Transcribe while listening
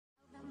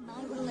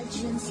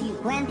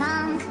When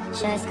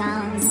punctures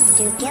come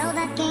to kill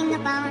the king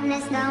upon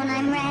his throne,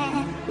 I'm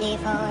ready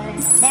for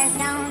their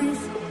stones.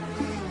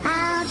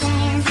 I'll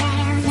dance,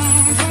 dance,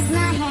 dance with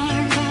my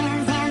hands,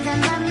 hands, hands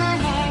above my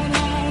head,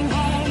 head,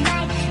 head.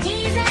 Like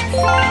Jesus said,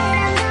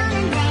 I'm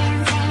gonna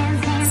dance,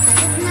 dance, dance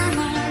with my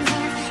hands,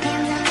 hands,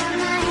 hands above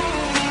my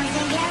head. Hands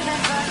together,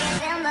 forgive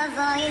him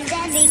before he's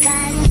dead,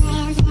 because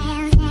hands, hands,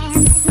 hands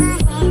with my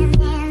hands,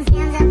 hands,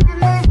 hands above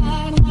my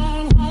head,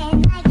 head, head.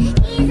 Like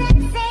Jesus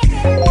said,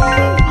 I'm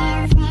gonna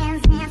dance,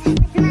 dance, dance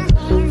with my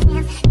hands,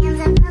 hands, hands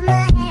above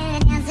my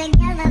head. Hands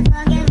together,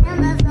 forgive him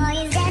before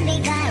he's dead,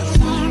 because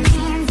hands,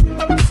 hands,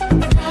 hands,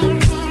 hands,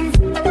 hands, hands.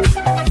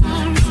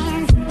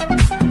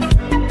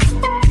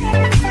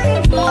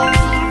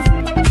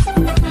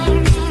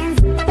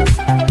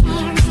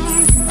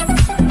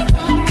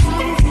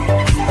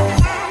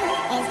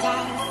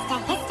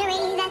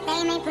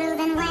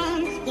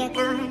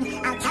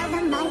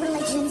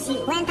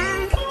 When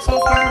punctures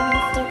come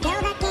to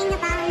kill the king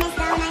upon his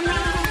throne, I'm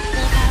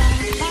ready for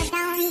their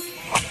stones.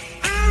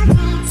 I'll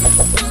dance, dance,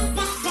 dance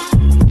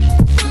with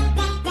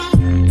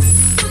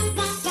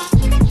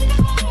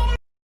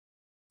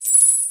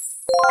my hands,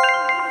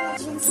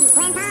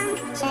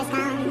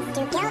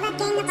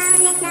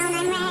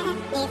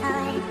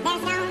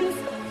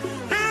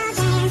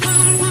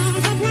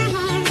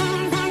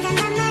 hands, hands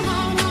above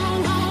my head, head, head.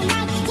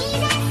 Like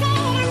Jesus said,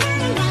 I'm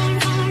gonna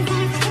dance,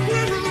 dance,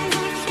 dance with my hands, hands, hands above my head. Hands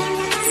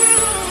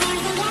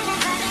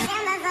together, forgive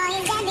him before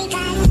he's dead,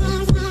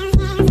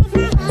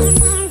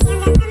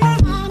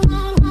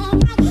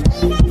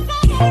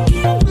 because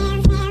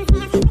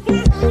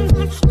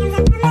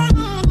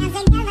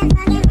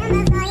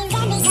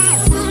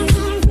hands,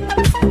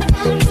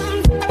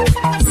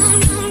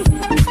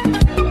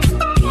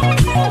 hands,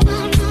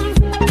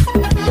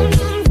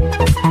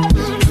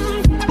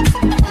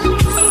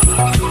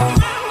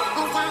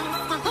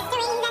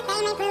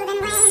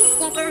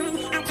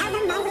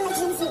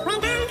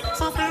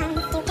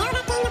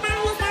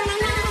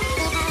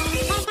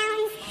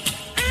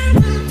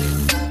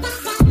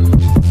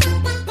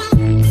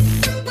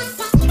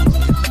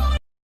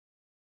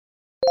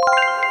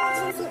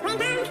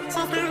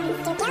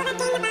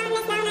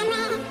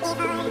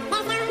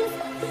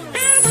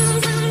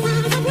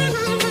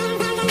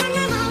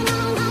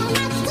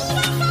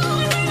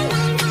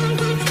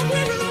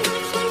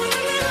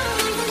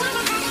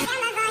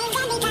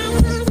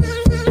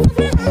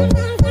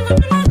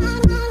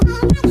 with my hands,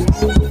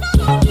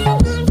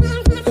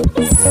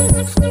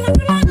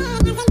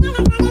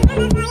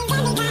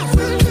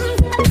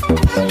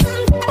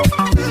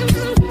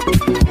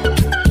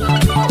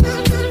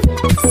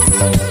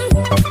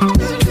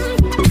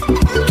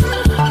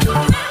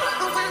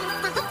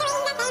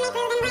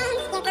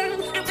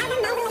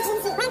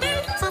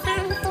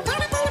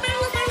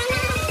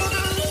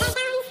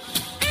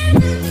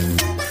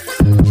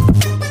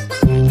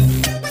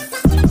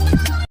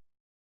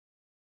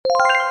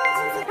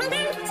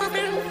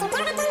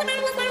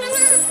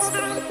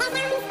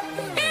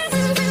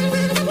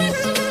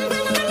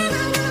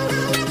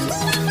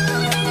 hands above my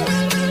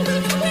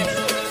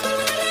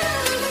head,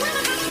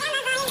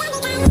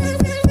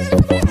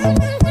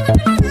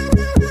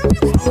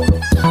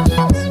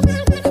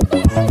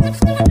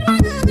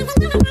 head,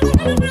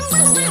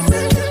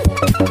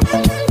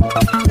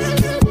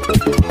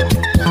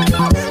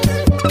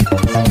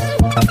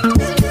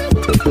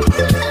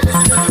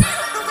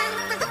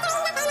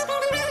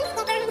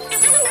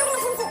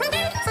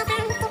 head.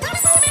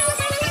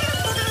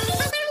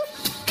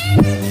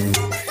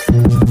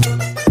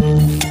 Like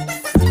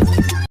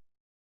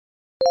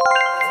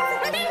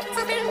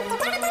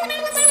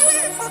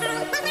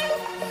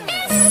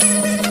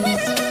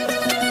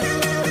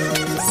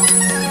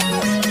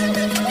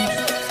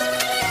Jesus said, I'm gonna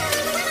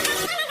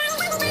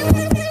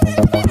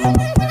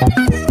dance,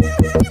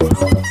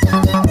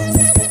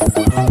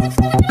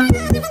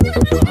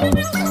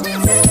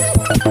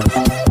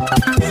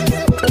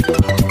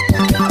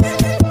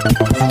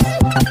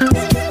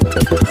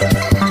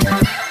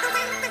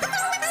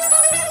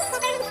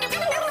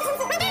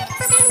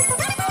 dance,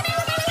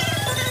 dance with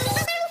my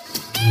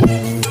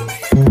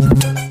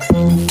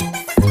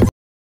hands, hands,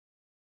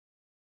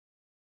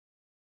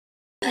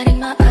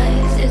 hands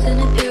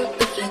above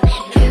my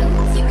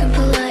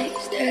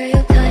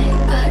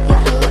head.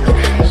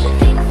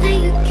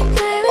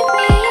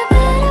 Hands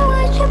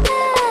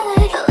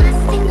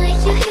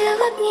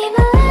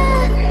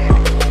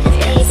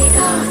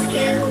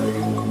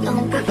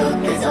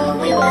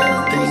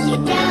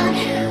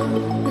together,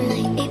 forgive him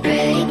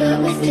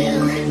before he's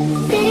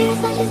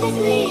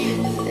dead,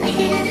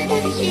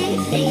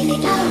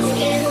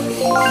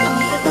 because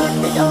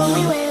hands, hands, hands,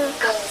 hands,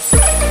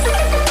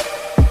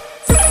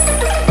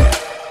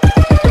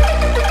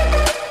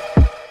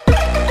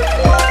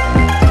 hands,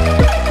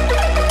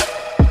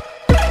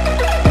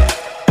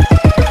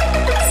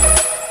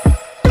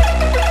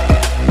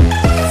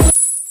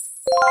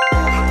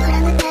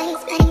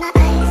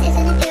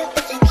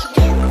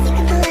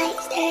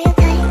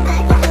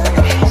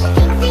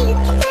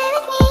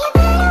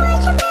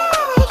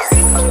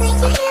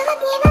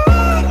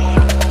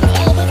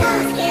 hands, hands.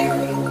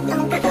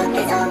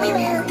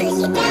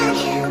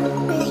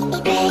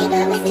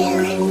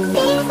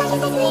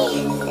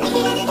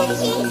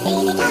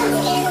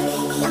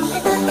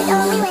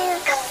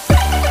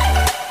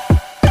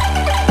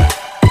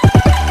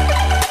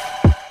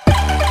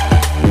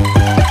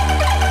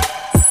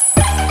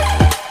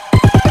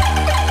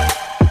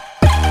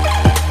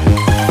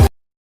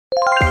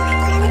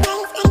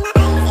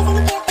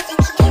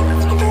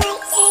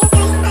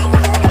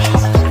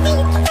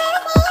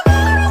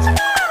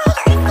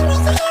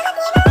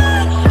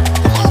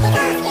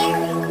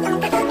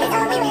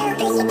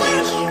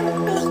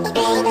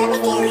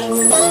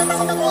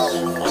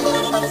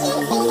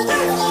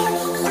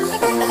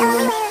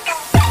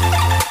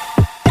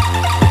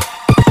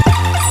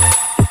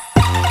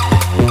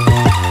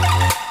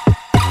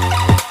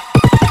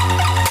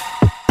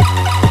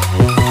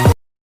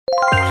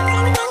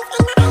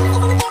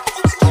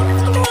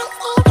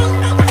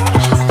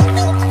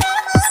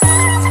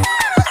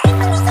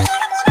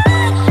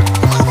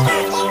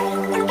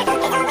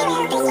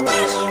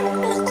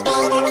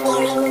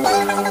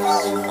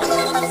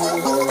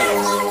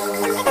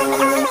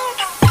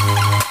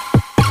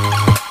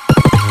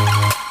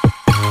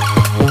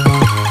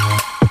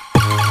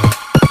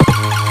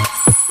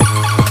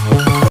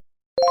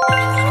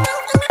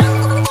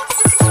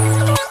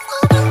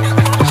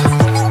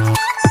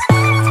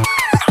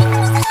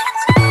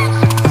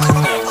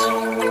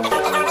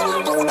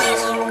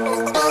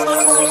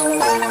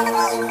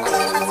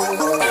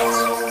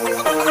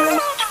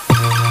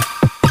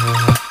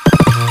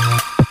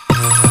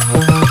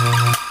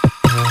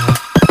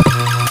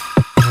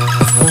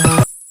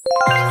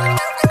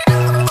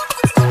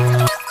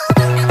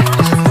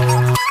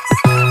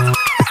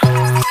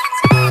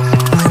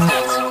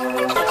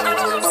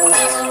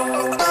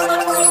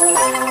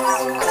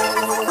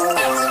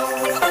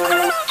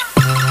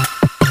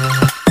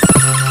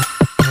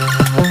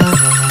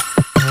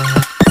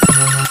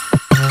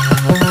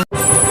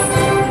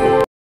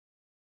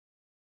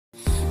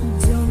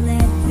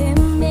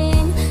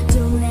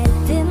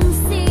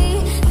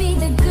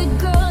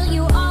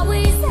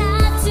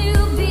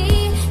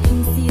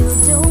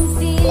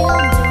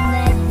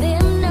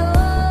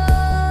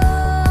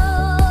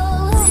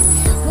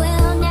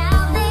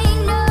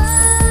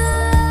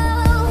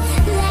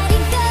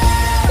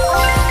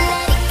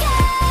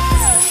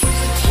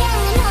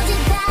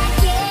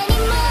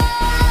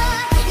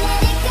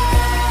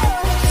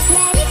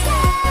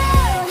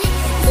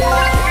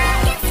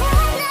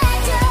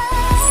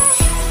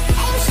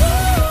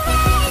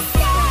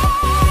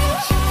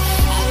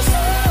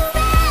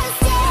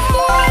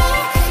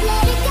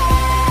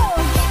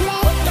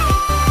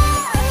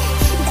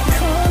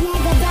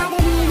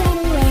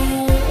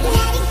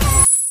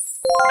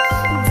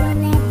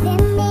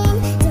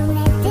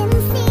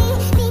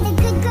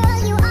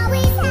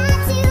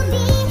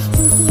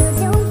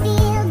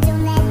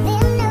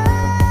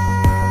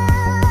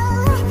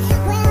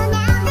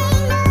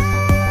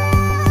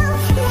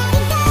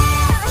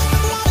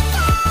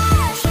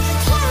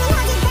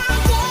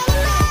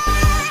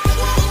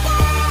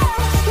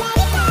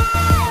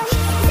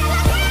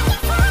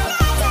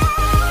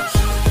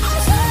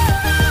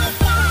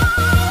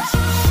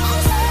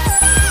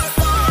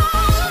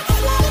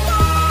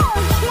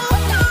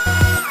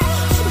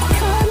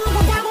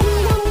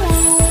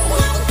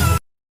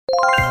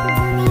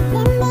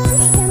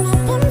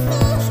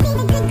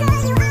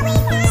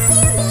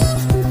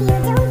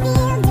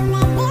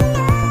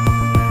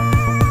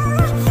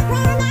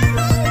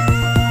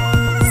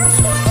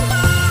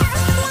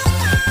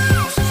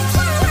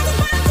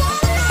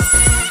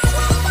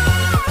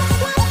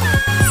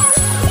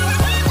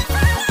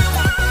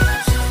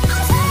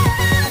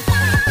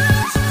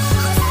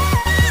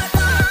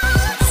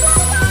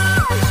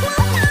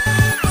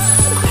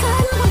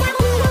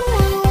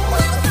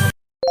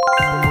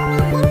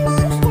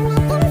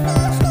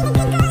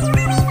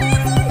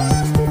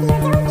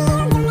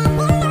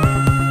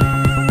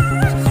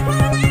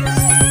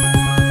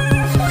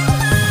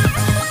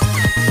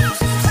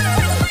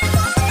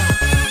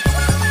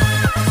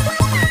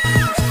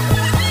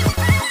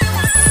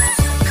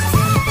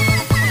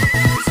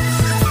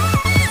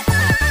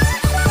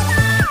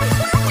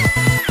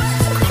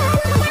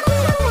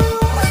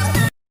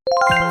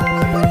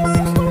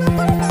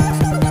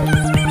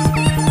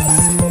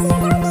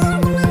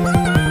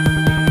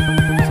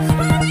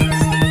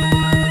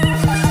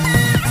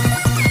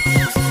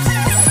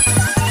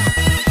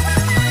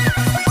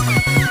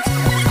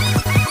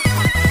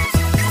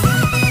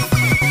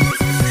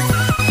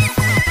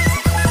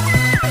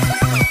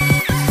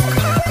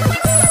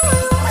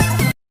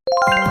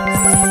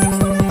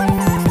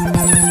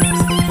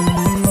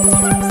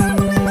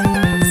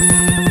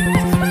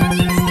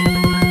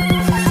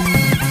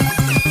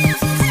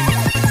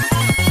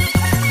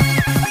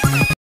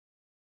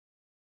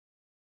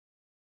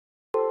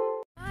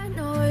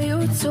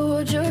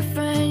 told your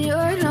friend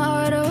you're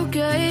not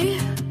okay?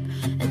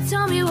 And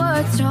tell me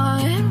what's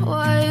wrong and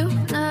why you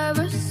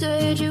never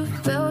said you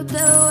felt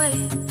that way.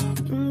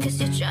 And guess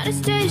you're trying to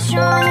stay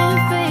strong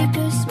and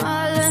fake a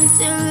smile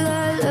until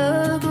I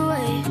look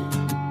away.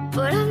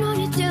 But I've known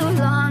you too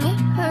long, it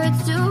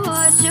hurts to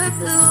watch your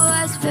blue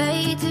eyes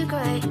fade to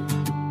gray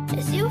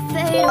as you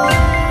fade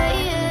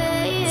away.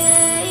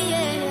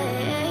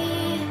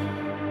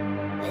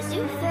 As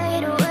you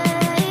fade away.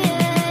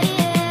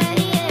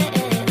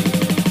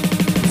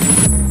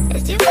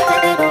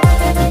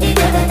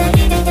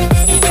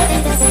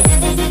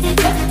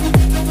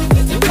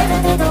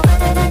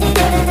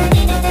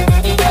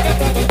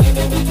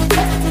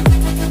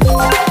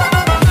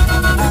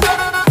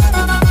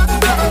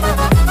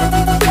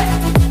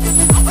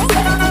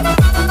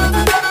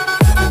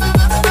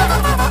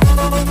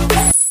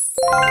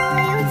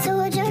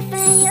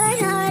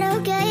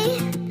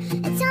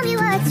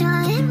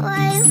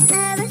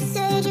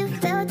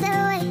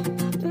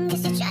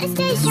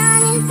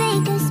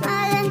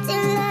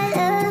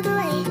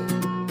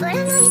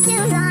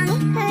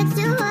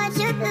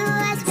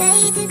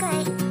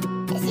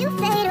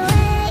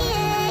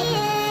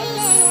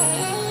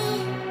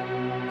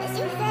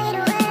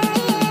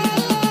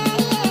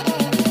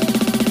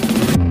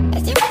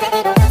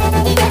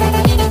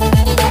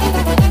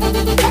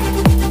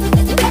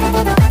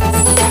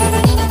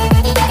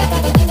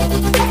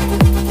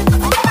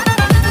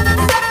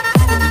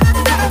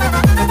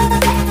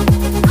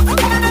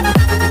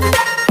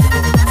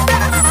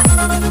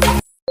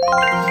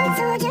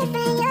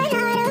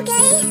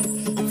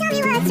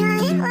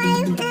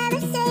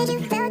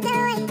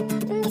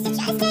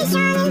 Stay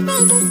strong and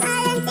fake a smile.